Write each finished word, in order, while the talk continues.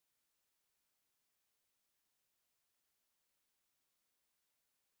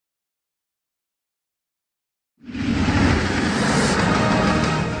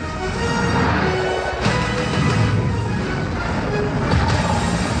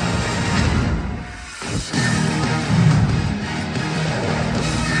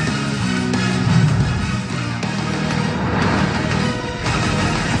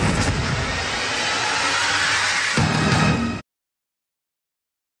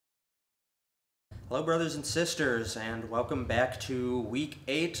Hello, brothers and sisters, and welcome back to Week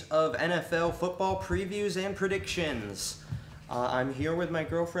 8 of NFL football previews and predictions. I'm here with my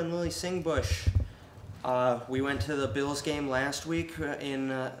girlfriend, Lily Singbusch. We went to the Bills game last week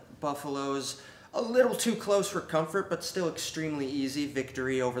in Buffalo's a little too close for comfort, but still extremely easy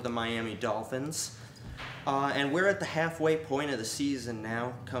victory over the Miami Dolphins. And we're at the halfway point of the season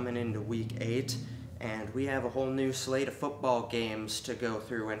now, coming into Week 8. And we have a whole new slate of football games to go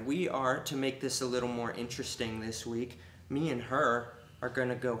through. And we are, to make this a little more interesting this week, me and her are going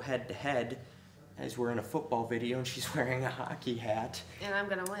to go head-to-head, as we're in a football video and she's wearing a hockey hat. And I'm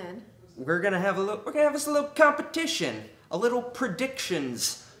going to win. We're going to have us a little competition, a little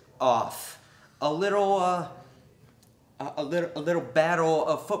predictions off, a little battle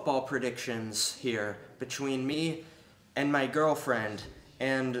of football predictions here between me and my girlfriend.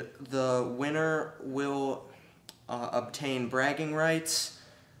 And the winner will obtain bragging rights,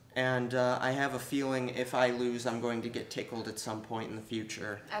 and I have a feeling if I lose, I'm going to get tickled at some point in the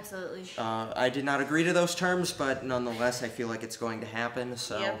future. Absolutely. I did not agree to those terms, but nonetheless, I feel like it's going to happen,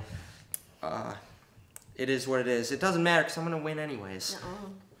 so yep. It is what it is. It doesn't matter, because I'm going to win anyways.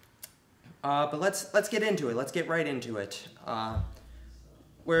 But let's get into it. Let's get right into it.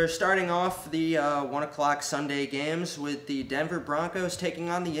 We're starting off the 1 o'clock Sunday games with the Denver Broncos taking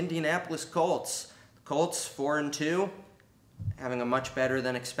on the Indianapolis Colts. The Colts 4-2, having a much better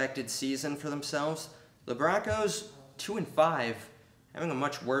than expected season for themselves. The Broncos 2-5, having a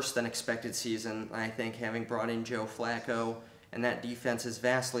much worse than expected season, I think, having brought in Joe Flacco, and that defense has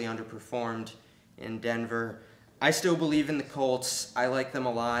vastly underperformed in Denver. I still believe in the Colts. I like them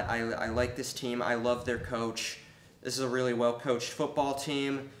a lot. I like this team. I love their coach. This is a really well-coached football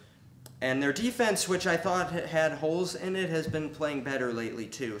team. And their defense, which I thought had holes in it, has been playing better lately,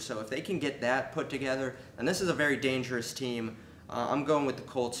 too. So if they can get that put together, and this is a very dangerous team, I'm going with the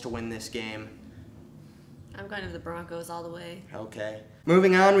Colts to win this game. I'm going to the Broncos all the way. Okay.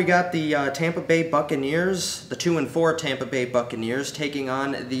 Moving on, we got the Tampa Bay Buccaneers, the 2-4 Tampa Bay Buccaneers, taking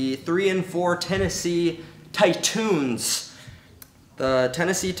on the 3-4 Tennessee Titans. The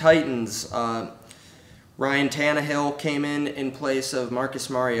Tennessee Titans... Ryan Tannehill came in place of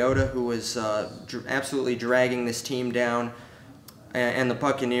Marcus Mariota, who was absolutely dragging this team down. And the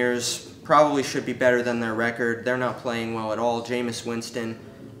Buccaneers probably should be better than their record. They're not playing well at all. Jameis Winston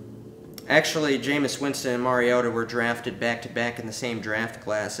and Mariota were drafted back-to-back in the same draft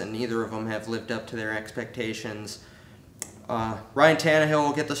class, and neither of them have lived up to their expectations. Ryan Tannehill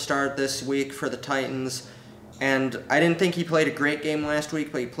will get the start this week for the Titans. And I didn't think he played a great game last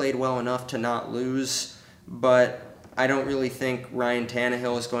week, but he played well enough to not lose. But I don't really think Ryan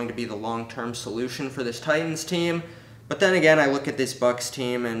Tannehill is going to be the long-term solution for this Titans team. But then again, I look at this Bucs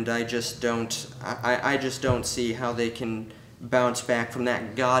team, and I just don't see how they can bounce back from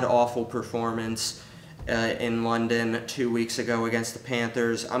that god-awful performance in London 2 weeks ago against the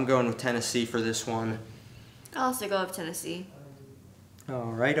Panthers. I'm going with Tennessee for this one. I'll also go with Tennessee.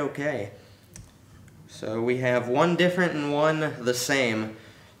 All right, okay. So we have one different and one the same.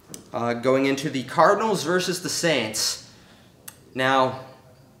 Going into the Cardinals versus the Saints. Now,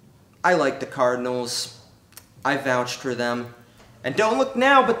 I like the Cardinals. I vouched for them. And don't look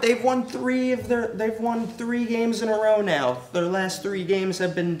now, but they've won three games in a row now. Their last 3 games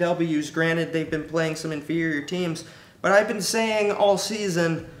have been W's. Granted, they've been playing some inferior teams, but I've been saying all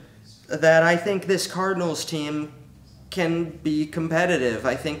season that I think this Cardinals team can be competitive.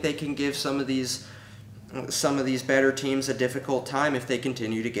 I think they can give some of these better teams a difficult time if they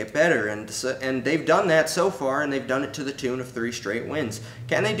continue to get better, and they've done that so far, and they've done it to the tune of 3 straight wins.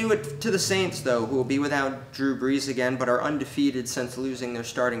 Can they do it to the Saints, though, who will be without Drew Brees again, but are undefeated since losing their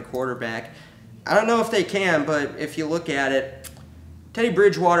starting quarterback? I don't know if they can, but if you look at it, Teddy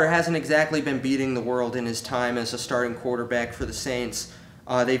Bridgewater hasn't exactly been beating the world in his time as a starting quarterback for the Saints.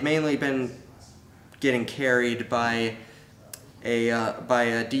 They've mainly been getting carried by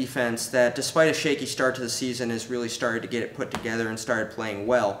a defense that, despite a shaky start to the season, has really started to get it put together and started playing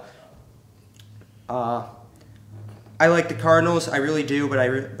well. I like the Cardinals, I really do, but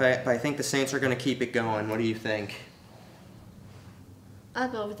I think the Saints are going to keep it going. What do you think? I'll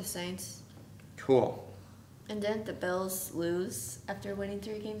go with the Saints. Cool. And didn't the Bills lose after winning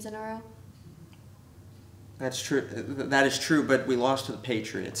 3 games in a row? That's true. That is true, but we lost to the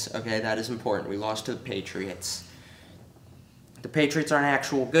Patriots. Okay, that is important. We lost to the Patriots. The Patriots are an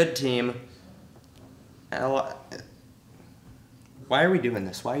actual good team. Why are we doing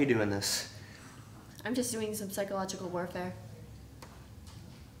this? Why are you doing this? I'm just doing some psychological warfare.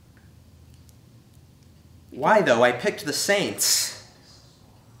 Why, though? I picked the Saints.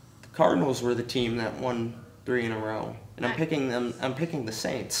 The Cardinals were the team that won 3 in a row. and I'm picking them. I'm picking the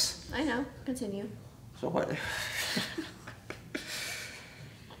Saints. I know. Continue. So what?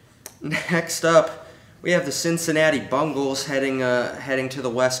 Next up, we have the Cincinnati Bengals heading to the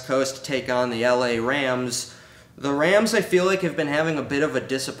West Coast to take on the LA Rams. The Rams, I feel like, have been having a bit of a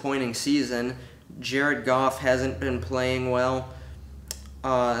disappointing season. Jared Goff hasn't been playing well.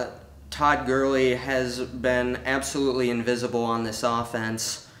 Todd Gurley has been absolutely invisible on this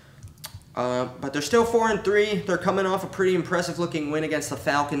offense. But they're still 4-3. They're coming off a pretty impressive-looking win against the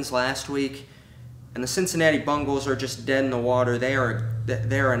Falcons last week. And the Cincinnati Bengals are just dead in the water.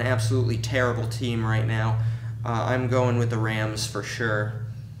 They're an absolutely terrible team right now. I'm going with the Rams for sure.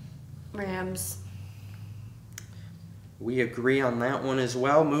 Rams. We agree on that one as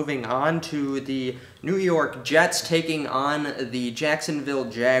well. Moving on to the New York Jets taking on the Jacksonville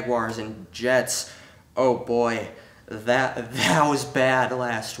Jaguars. And Jets, oh boy, that was bad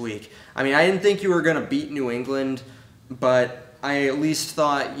last week. I mean, I didn't think you were going to beat New England, but I at least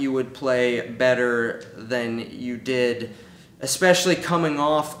thought you would play better than you did, especially coming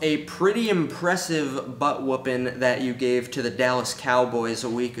off a pretty impressive butt-whooping that you gave to the Dallas Cowboys a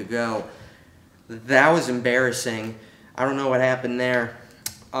week ago. That was embarrassing. I don't know what happened there.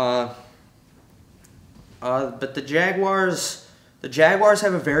 But the Jaguars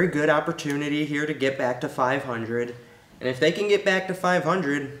have a very good opportunity here to get back to 500. And if they can get back to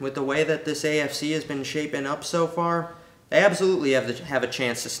 500 with the way that this AFC has been shaping up so far, they absolutely have a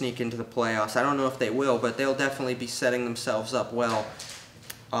chance to sneak into the playoffs. I don't know if they will, but they'll definitely be setting themselves up well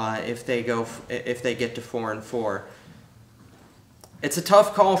if they get to 4-4. It's a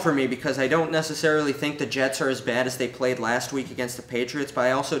tough call for me because I don't necessarily think the Jets are as bad as they played last week against the Patriots, but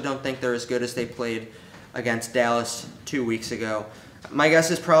I also don't think they're as good as they played against Dallas 2 weeks ago. My guess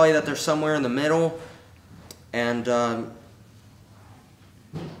is probably that they're somewhere in the middle, and I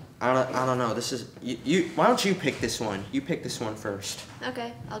don't know. This is you. Why don't you pick this one? You pick this one first.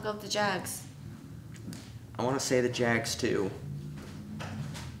 Okay, I'll go with the Jags. I want to say the Jags too.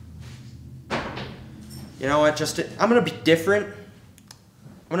 You know what? I'm gonna be different.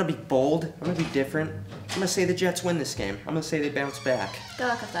 I'm gonna be bold. I'm gonna be different. I'm gonna say the Jets win this game. I'm gonna say they bounce back. Good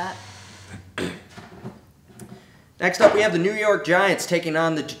luck with that. Next up, we have the New York Giants taking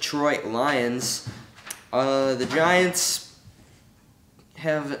on the Detroit Lions. The Giants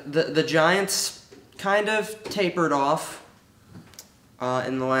kind of tapered off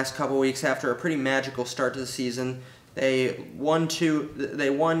in the last couple weeks after a pretty magical start to the season. They won two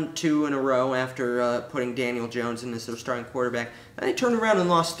in a row after putting Daniel Jones in as their starting quarterback. And they turned around and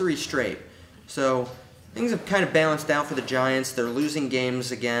lost 3 straight. So things have kind of balanced out for the Giants. They're losing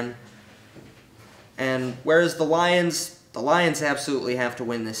games again. And whereas the Lions absolutely have to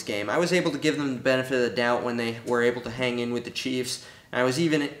win this game. I was able to give them the benefit of the doubt when they were able to hang in with the Chiefs. And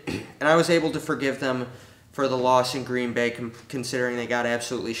I was able to forgive them for the loss in Green Bay, considering they got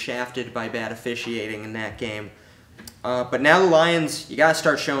absolutely shafted by bad officiating in that game. But now the Lions, you got to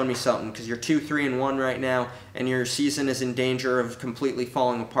start showing me something, because you're 2-3-1 right now, and your season is in danger of completely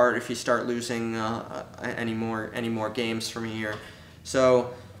falling apart if you start losing any more games from here.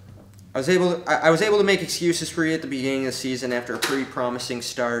 So I was able to make excuses for you at the beginning of the season after a pretty promising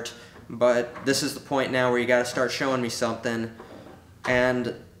start, but this is the point now where you got to start showing me something.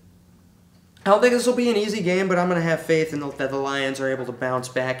 And I don't think this will be an easy game, but I'm going to have faith in that the Lions are able to bounce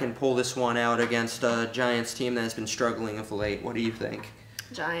back and pull this one out against a Giants team that has been struggling of late. What do you think?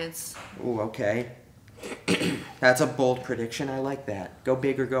 Giants. Ooh, okay. That's a bold prediction. I like that. Go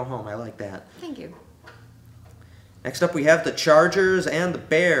big or go home. I like that. Thank you. Next up, we have the Chargers and the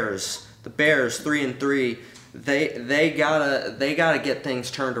Bears. The Bears, 3-3. They gotta get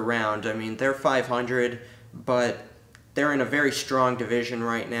things turned around. I mean, they're 500, but they're in a very strong division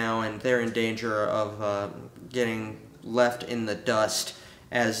right now, and they're in danger of getting left in the dust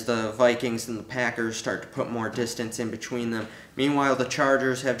as the Vikings and the Packers start to put more distance in between them. Meanwhile, the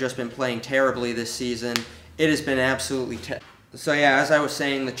Chargers have just been playing terribly this season. It has been absolutely So yeah, as I was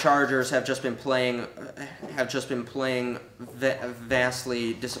saying, the Chargers have just been playing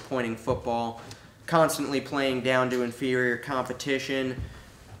vastly disappointing football, constantly playing down to inferior competition.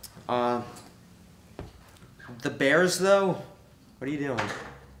 The Bears, though, what are you doing?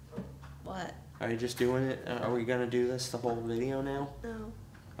 What? Are you just doing it? Are we gonna do this the whole video now? No.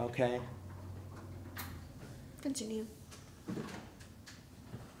 Okay. Continue.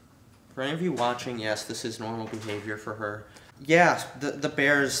 For any of you watching, yes, this is normal behavior for her. Yeah, the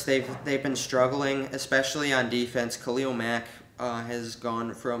Bears, they've been struggling, especially on defense. Khalil Mack has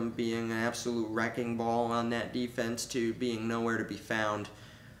gone from being an absolute wrecking ball on that defense to being nowhere to be found.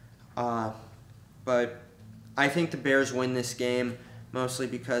 But I think the Bears win this game. mostly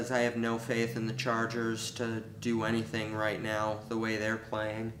because I have no faith in the Chargers to do anything right now the way they're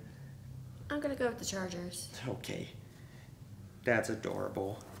playing. I'm going to go with the Chargers. Okay. That's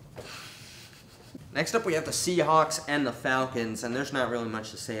adorable. Next up, we have the Seahawks and the Falcons, and there's not really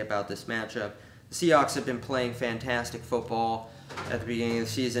much to say about this matchup. The Seahawks have been playing fantastic football at the beginning of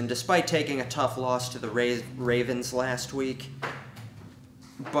the season, despite taking a tough loss to the Ravens last week.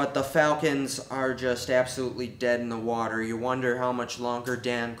 But the Falcons are just absolutely dead in the water. You wonder how much longer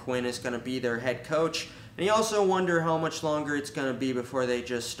Dan Quinn is going to be their head coach, and you also wonder how much longer it's going to be before they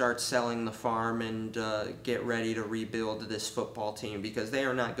just start selling the farm and get ready to rebuild this football team, because they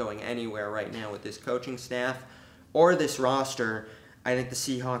are not going anywhere right now with this coaching staff or this roster. I think the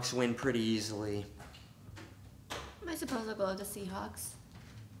Seahawks win pretty easily. I suppose I'll go with the Seahawks.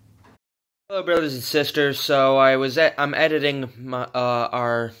 Hello, brothers and sisters. So I'm editing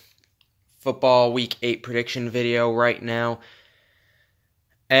our football Week 8 prediction video right now,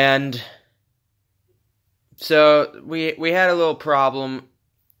 and so we had a little problem.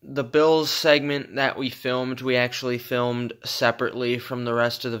 The Bills segment that we actually filmed separately from the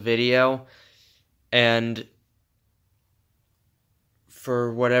rest of the video, and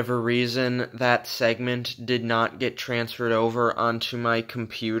for whatever reason, that segment did not get transferred over onto my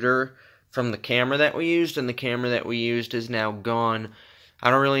computer from the camera that we used, and the camera that we used is now gone.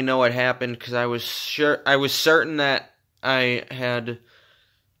 I don't really know what happened, because I was certain that I had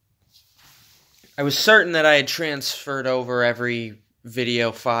transferred over every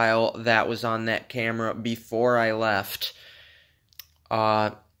video file that was on that camera before I left.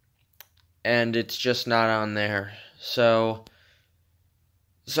 And it's just not on there. So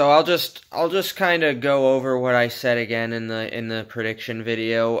I'll just kind of go over what I said again in the prediction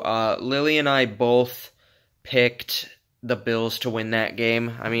video. Lily and I both picked the Bills to win that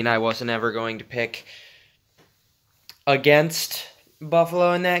game. I mean, I wasn't ever going to pick against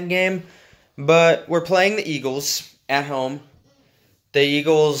Buffalo in that game, but we're playing the Eagles at home. The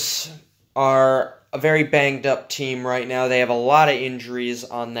Eagles are a very banged up team right now. They have a lot of injuries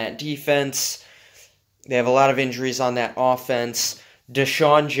on that defense. They have a lot of injuries on that offense.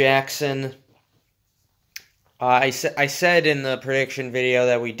 Deshaun Jackson, I said in the prediction video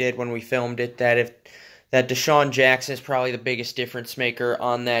that we did when we filmed it that Deshaun Jackson is probably the biggest difference maker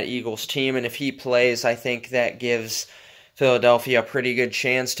on that Eagles team, and if he plays, I think that gives Philadelphia a pretty good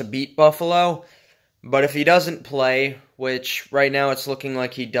chance to beat Buffalo. But if he doesn't play, which right now it's looking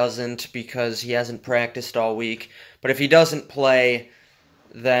like he doesn't because he hasn't practiced all week, but if he doesn't play,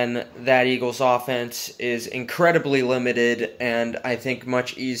 then that Eagles offense is incredibly limited and I think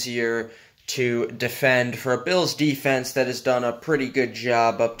much easier to defend for a Bills defense that has done a pretty good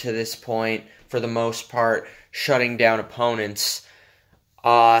job up to this point, for the most part, shutting down opponents.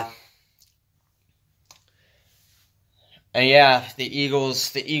 And yeah, the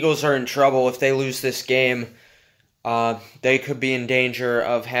Eagles are in trouble. If they lose this game, they could be in danger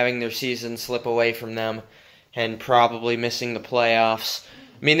of having their season slip away from them and probably missing the playoffs.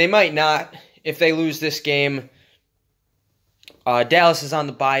 I mean, they might not. If they lose this game, Dallas is on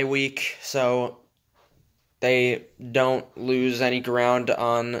the bye week, so they don't lose any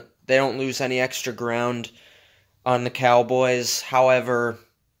extra ground on the Cowboys. However,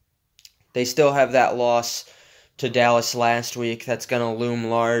 they still have that loss to Dallas last week that's going to loom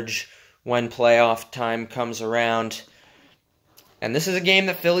large when playoff time comes around. And this is a game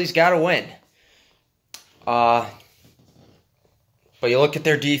that Philly's got to win. But you look at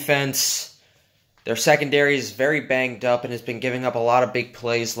their defense, their secondary is very banged up and has been giving up a lot of big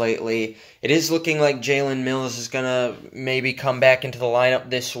plays lately. It is looking like Jalen Mills is going to maybe come back into the lineup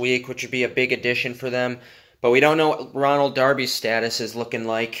this week, which would be a big addition for them. But we don't know what Ronald Darby's status is looking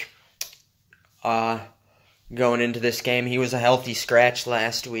like going into this game. He was a healthy scratch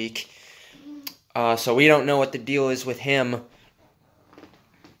last week. So we don't know what the deal is with him.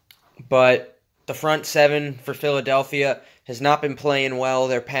 But the front seven for Philadelphia has not been playing well.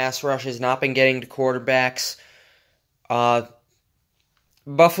 Their pass rush has not been getting to quarterbacks.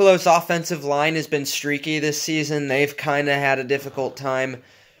 Buffalo's offensive line has been streaky this season. They've kind of had a difficult time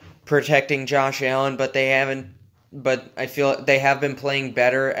protecting Josh Allen, but I feel they have been playing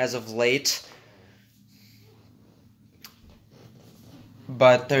better as of late.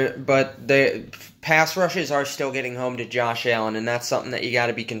 But the pass rushes are still getting home to Josh Allen, and that's something that you got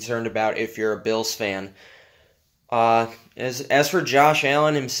to be concerned about if you're a Bills fan. As for Josh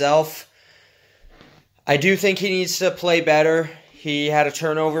Allen himself, I do think he needs to play better. He had a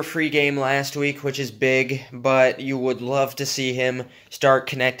turnover-free game last week, which is big, but you would love to see him start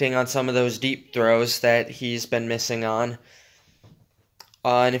connecting on some of those deep throws that he's been missing on.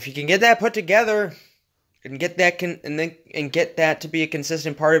 And if you can get that put together, and get that and get that to be a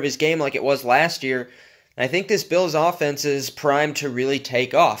consistent part of his game like it was last year. And I think this Bills offense is primed to really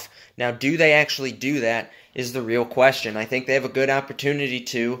take off. Now, do they actually do that is the real question. I think they have a good opportunity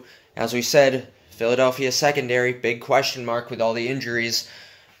to. As we said, Philadelphia secondary, big question mark with all the injuries.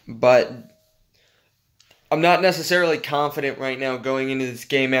 But I'm not necessarily confident right now going into this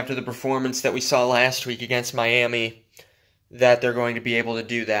game after the performance that we saw last week against Miami that they're going to be able to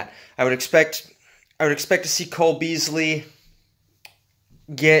do that. I would expect to see Cole Beasley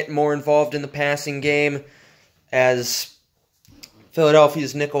get more involved in the passing game as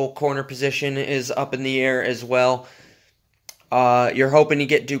Philadelphia's nickel corner position is up in the air as well. You're hoping to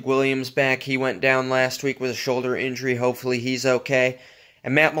get Duke Williams back. He went down last week with a shoulder injury. Hopefully he's okay.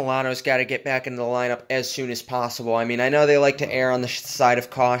 And Matt Milano's got to get back into the lineup as soon as possible. I mean, I know they like to err on the side of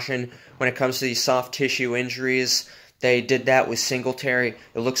caution when it comes to these soft tissue injuries. They did that with Singletary.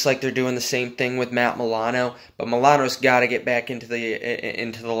 It looks like they're doing the same thing with Matt Milano. But Milano's got to get back into the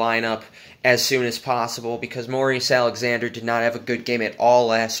lineup as soon as possible because Maurice Alexander did not have a good game at all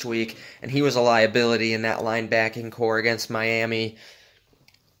last week, and he was a liability in that linebacking core against Miami.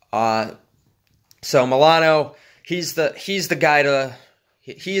 So Milano, he's the guy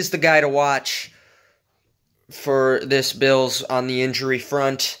to watch for this Bills on the injury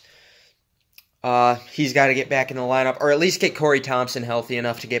front. He's got to get back in the lineup, or at least get Corey Thompson healthy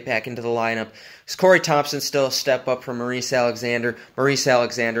enough to get back into the lineup. Because Corey Thompson's still a step up from Maurice Alexander. Maurice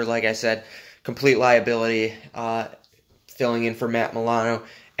Alexander, like I said, complete liability, filling in for Matt Milano,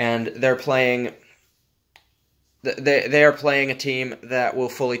 and they're playing. They are playing a team that will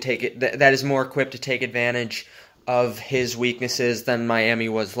fully take it. That is more equipped to take advantage of his weaknesses than Miami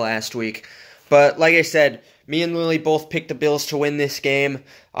was last week. But like I said, me and Lily both picked the Bills to win this game.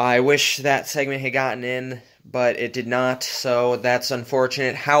 I wish that segment had gotten in, but it did not, so that's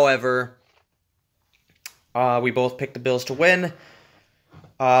unfortunate. However, we both picked the Bills to win.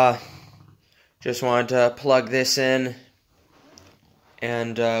 Just wanted to plug this in,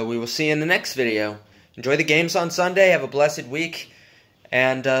 and we will see you in the next video. Enjoy the games on Sunday, have a blessed week,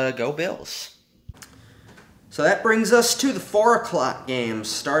 and go Bills. So that brings us to the 4 o'clock games,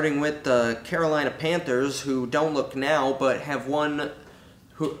 starting with the Carolina Panthers, who don't look now, but have won.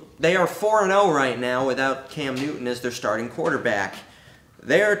 They are 4-0 right now without Cam Newton as their starting quarterback.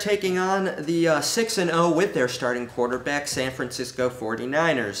 They are taking on the 6-0 with their starting quarterback, San Francisco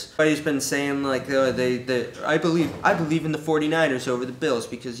 49ers. But he's been saying like I believe in the 49ers over the Bills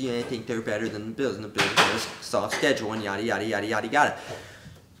because I think they're better than the Bills, and the Bills have a soft schedule and yada yada yada yada yada.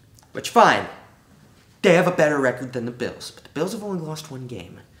 Which fine. They have a better record than the Bills, but the Bills have only lost 1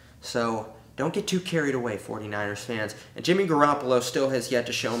 game. So don't get too carried away, 49ers fans. And Jimmy Garoppolo still has yet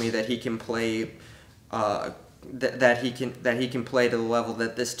to show me that he can play that he can play to the level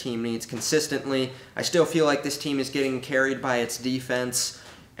that this team needs consistently. I still feel like this team is getting carried by its defense,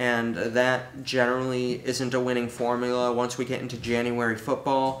 and that generally isn't a winning formula once we get into January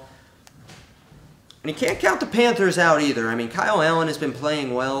football. And you can't count the Panthers out either. I mean, Kyle Allen has been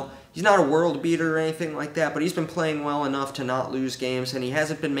playing well. He's not a world beater or anything like that, but he's been playing well enough to not lose games, and he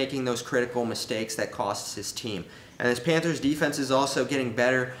hasn't been making those critical mistakes that costs his team. And this Panthers defense is also getting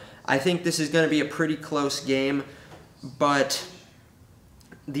better. I think this is going to be a pretty close game, but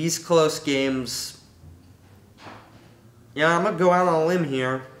these close games, I'm going to go out on a limb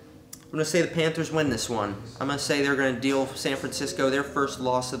here. I'm going to say the Panthers win this one. I'm going to say they're going to deal San Francisco their first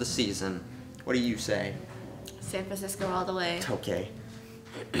loss of the season. What do you say? San Francisco all the way. Okay.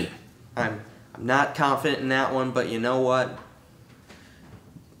 I'm not confident in that one, but you know what?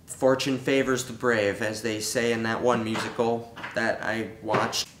 Fortune favors the brave, as they say in that one musical that I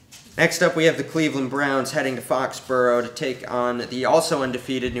watched. Next up, we have the Cleveland Browns heading to Foxborough to take on the also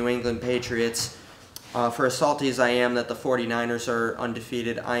undefeated New England Patriots. For as salty as I am that the 49ers are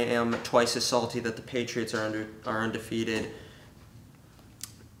undefeated, I am twice as salty that the Patriots are undefeated.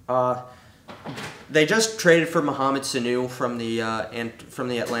 They just traded for Mohamed Sanu from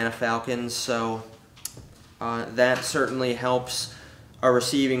the Atlanta Falcons, so that certainly helps a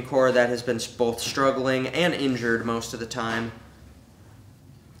receiving core that has been both struggling and injured most of the time.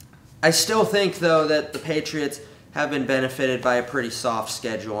 I still think, though, that the Patriots have been benefited by a pretty soft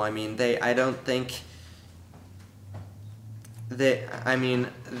schedule. I mean, you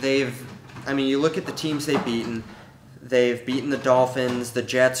look at the teams they've beaten. They've beaten the Dolphins, the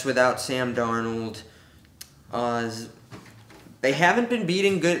Jets without Sam Darnold. They haven't been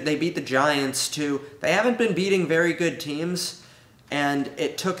beating good. They beat the Giants too. They haven't been beating very good teams, and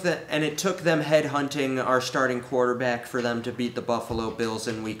it took them headhunting our starting quarterback for them to beat the Buffalo Bills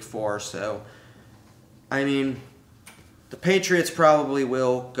in Week 4. So, I mean, The Patriots probably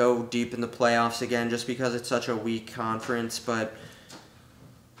will go deep in the playoffs again just because it's such a weak conference, but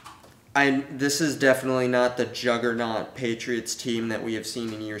this is definitely not the juggernaut Patriots team that we have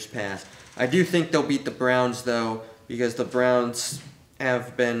seen in years past. I do think they'll beat the Browns, though, because the Browns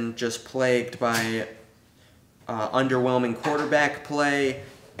have been just plagued by underwhelming quarterback play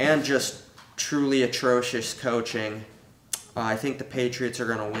and just truly atrocious coaching. I think the Patriots are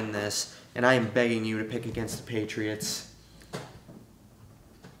going to win this, and I am begging you to pick against the Patriots.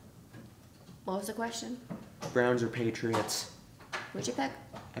 What was the question? Browns or Patriots? What'd you pick?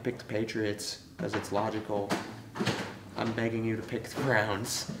 I picked the Patriots because it's logical. I'm begging you to pick the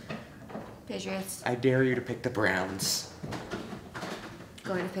Browns. Patriots. I dare you to pick the Browns.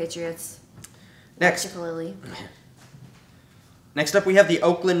 Going to Patriots. Next. Particularly. Next up, we have the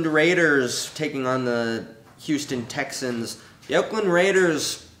Oakland Raiders taking on the Houston Texans. The Oakland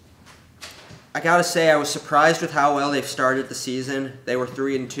Raiders, I gotta say, I was surprised with how well they've started the season. They were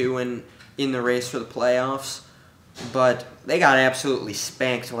 3-2 in the race for the playoffs, but they got absolutely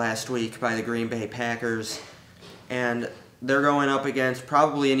spanked last week by the Green Bay Packers, and they're going up against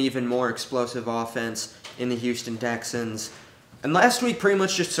probably an even more explosive offense in the Houston Texans. And last week pretty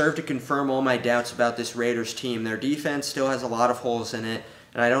much just served to confirm all my doubts about this Raiders team. Their defense still has a lot of holes in it,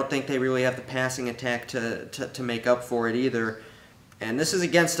 and I don't think they really have the passing attack to make up for it either. And this is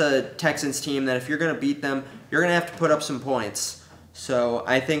against a Texans team that if you're going to beat them, you're going to have to put up some points. So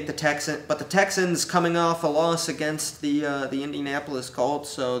I think the Texans coming off a loss against the Indianapolis Colts,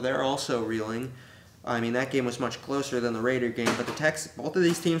 so they're also reeling. I mean, that game was much closer than the Raider game, but both of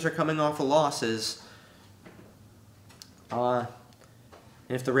these teams are coming off of losses. And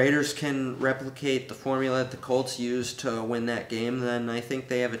if the Raiders can replicate the formula that the Colts used to win that game, then I think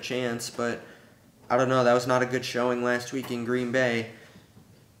they have a chance. But I don't know. That was not a good showing last week in Green Bay.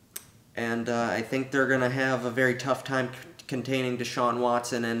 And I think they're going to have a very tough time containing Deshaun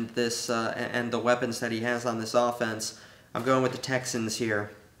Watson and the weapons that he has on this offense. I'm going with the Texans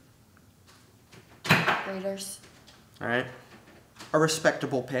here. Raiders. All right. A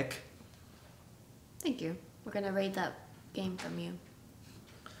respectable pick. Thank you. We're going to rate that game from you.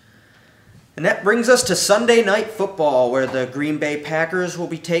 And that brings us to Sunday Night Football, where the Green Bay Packers will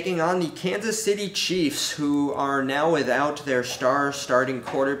be taking on the Kansas City Chiefs, who are now without their star starting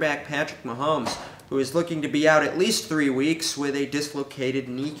quarterback, Patrick Mahomes, who is looking to be out at least 3 weeks with a dislocated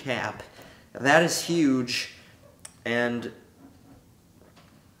kneecap. That is huge, and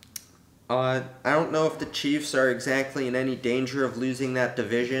I don't know if the Chiefs are exactly in any danger of losing that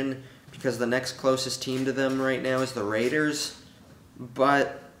division, because the next closest team to them right now is the Raiders,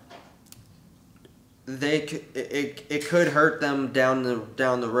 but it could hurt them down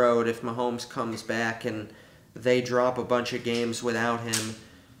the road if Mahomes comes back and they drop a bunch of games without him,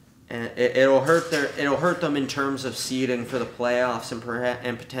 and it'll hurt them in terms of seeding for the playoffs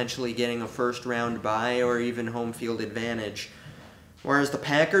and potentially getting a first round bye or even home field advantage. Whereas the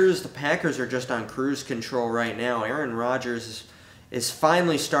Packers are just on cruise control right now. Aaron Rodgers is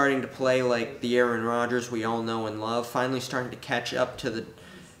finally starting to play like the Aaron Rodgers we all know and love. Finally starting to catch up to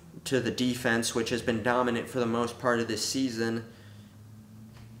the defense, which has been dominant for the most part of this season.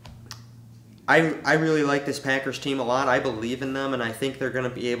 I really like this Packers team a lot. I believe in them, and I think they're going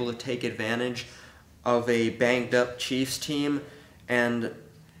to be able to take advantage of a banged-up Chiefs team. And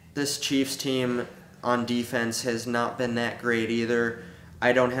this Chiefs team on defense has not been that great either.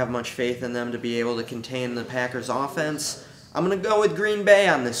 I don't have much faith in them to be able to contain the Packers' offense. I'm going to go with Green Bay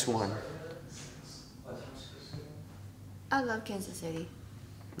on this one. I love Kansas City.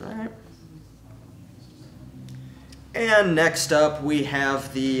 All right. And next up, we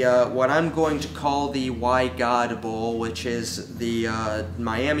have the what I'm going to call the Why God Bowl, which is the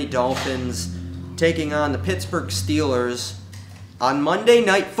Miami Dolphins taking on the Pittsburgh Steelers on Monday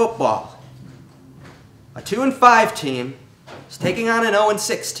Night Football. A 2-5 team is taking on an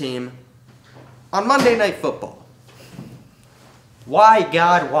 0-6 team on Monday Night Football. Why,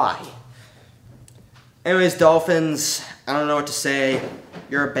 God, why? Anyways, Dolphins, I don't know what to say.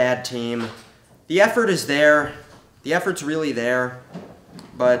 You're a bad team. The effort is there. The effort's really there.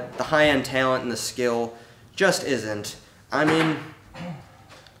 But the high-end talent and the skill just isn't. I mean,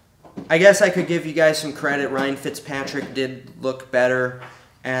 I guess I could give you guys some credit. Ryan Fitzpatrick did look better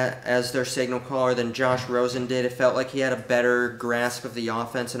as their signal caller than Josh Rosen did. It felt like he had a better grasp of the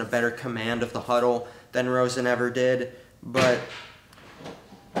offense and a better command of the huddle than Rosen ever did. But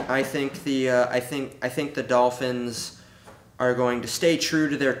I think the Dolphins are going to stay true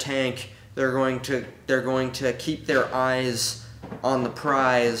to their tank. They're going to keep their eyes on the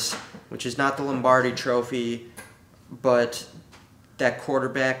prize, which is not the Lombardi Trophy, but that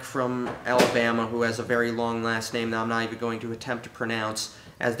quarterback from Alabama who has a very long last name that I'm not even going to attempt to pronounce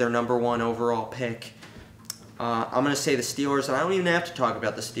as their #1 overall pick. I'm going to say the Steelers, and I don't even have to talk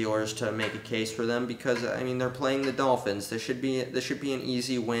about the Steelers to make a case for them because, I mean, they're playing the Dolphins. This should be an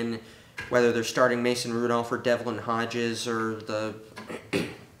easy win, whether they're starting Mason Rudolph or Devlin Hodges or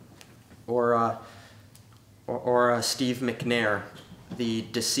Steve McNair, the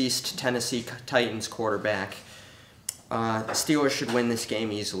deceased Tennessee Titans quarterback. The Steelers should win this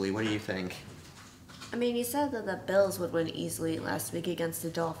game easily. What do you think? I mean, you said that the Bills would win easily last week against the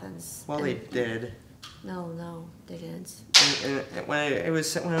Dolphins. Well, they did. No, they didn't. And when it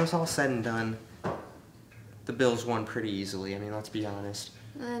was all said and done, the Bills won pretty easily. I mean, let's be honest.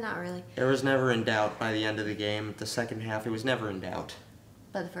 Not really. It was never in doubt by the end of the game. The second half, it was never in doubt.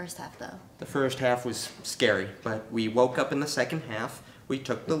 But the first half, though. The first half was scary, but we woke up in the second half. We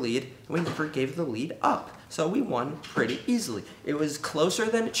took the lead, and we never gave the lead up. So we won pretty easily. It was closer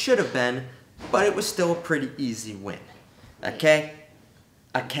than it should have been, but it was still a pretty easy win. Okay?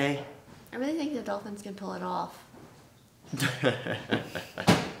 Okay? I really think the Dolphins can pull it off. At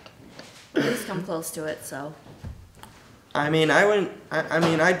least come close to it, so. I mean, I wouldn't.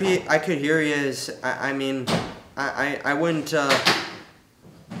 I could hear you as. I wouldn't.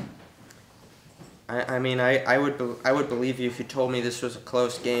 I would believe you if you told me this was a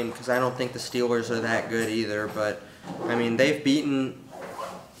close game because I don't think the Steelers are that good either. But I mean, they've beaten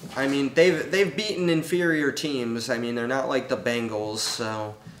inferior teams. I mean, they're not like the Bengals,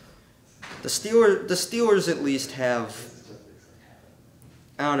 so the Steelers at least have.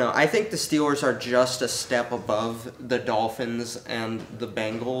 I don't know. I think the Steelers are just a step above the Dolphins and the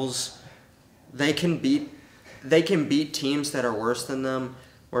Bengals. They can beat teams that are worse than them,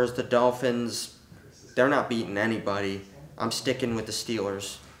 whereas the Dolphins, they're not beating anybody. I'm sticking with the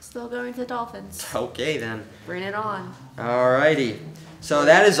Steelers. Still going to the Dolphins. Okay, then. Bring it on. Alrighty. So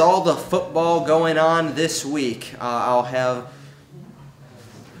that is all the football going on this week. I'll have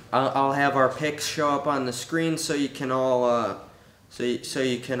our picks show up on the screen so you can all so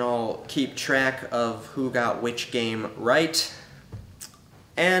you can all keep track of who got which game right,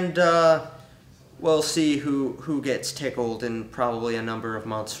 and we'll see who gets tickled in probably a number of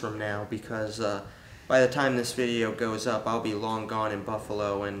months from now because by the time this video goes up, I'll be long gone in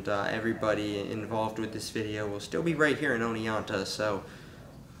Buffalo, and everybody involved with this video will still be right here in Oneonta. So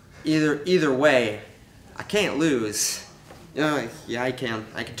either way, I can't lose. Yeah, I can.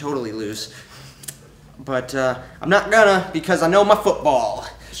 I can totally lose. But I'm not gonna because I know my football.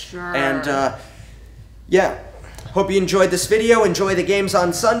 Sure. And yeah, hope you enjoyed this video. Enjoy the games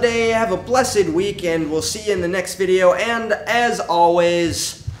on Sunday. Have a blessed week, and we'll see you in the next video. And as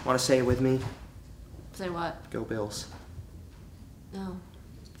always, want to say it with me? Say what? Go Bills. No.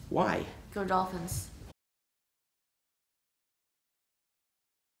 Why? Go Dolphins.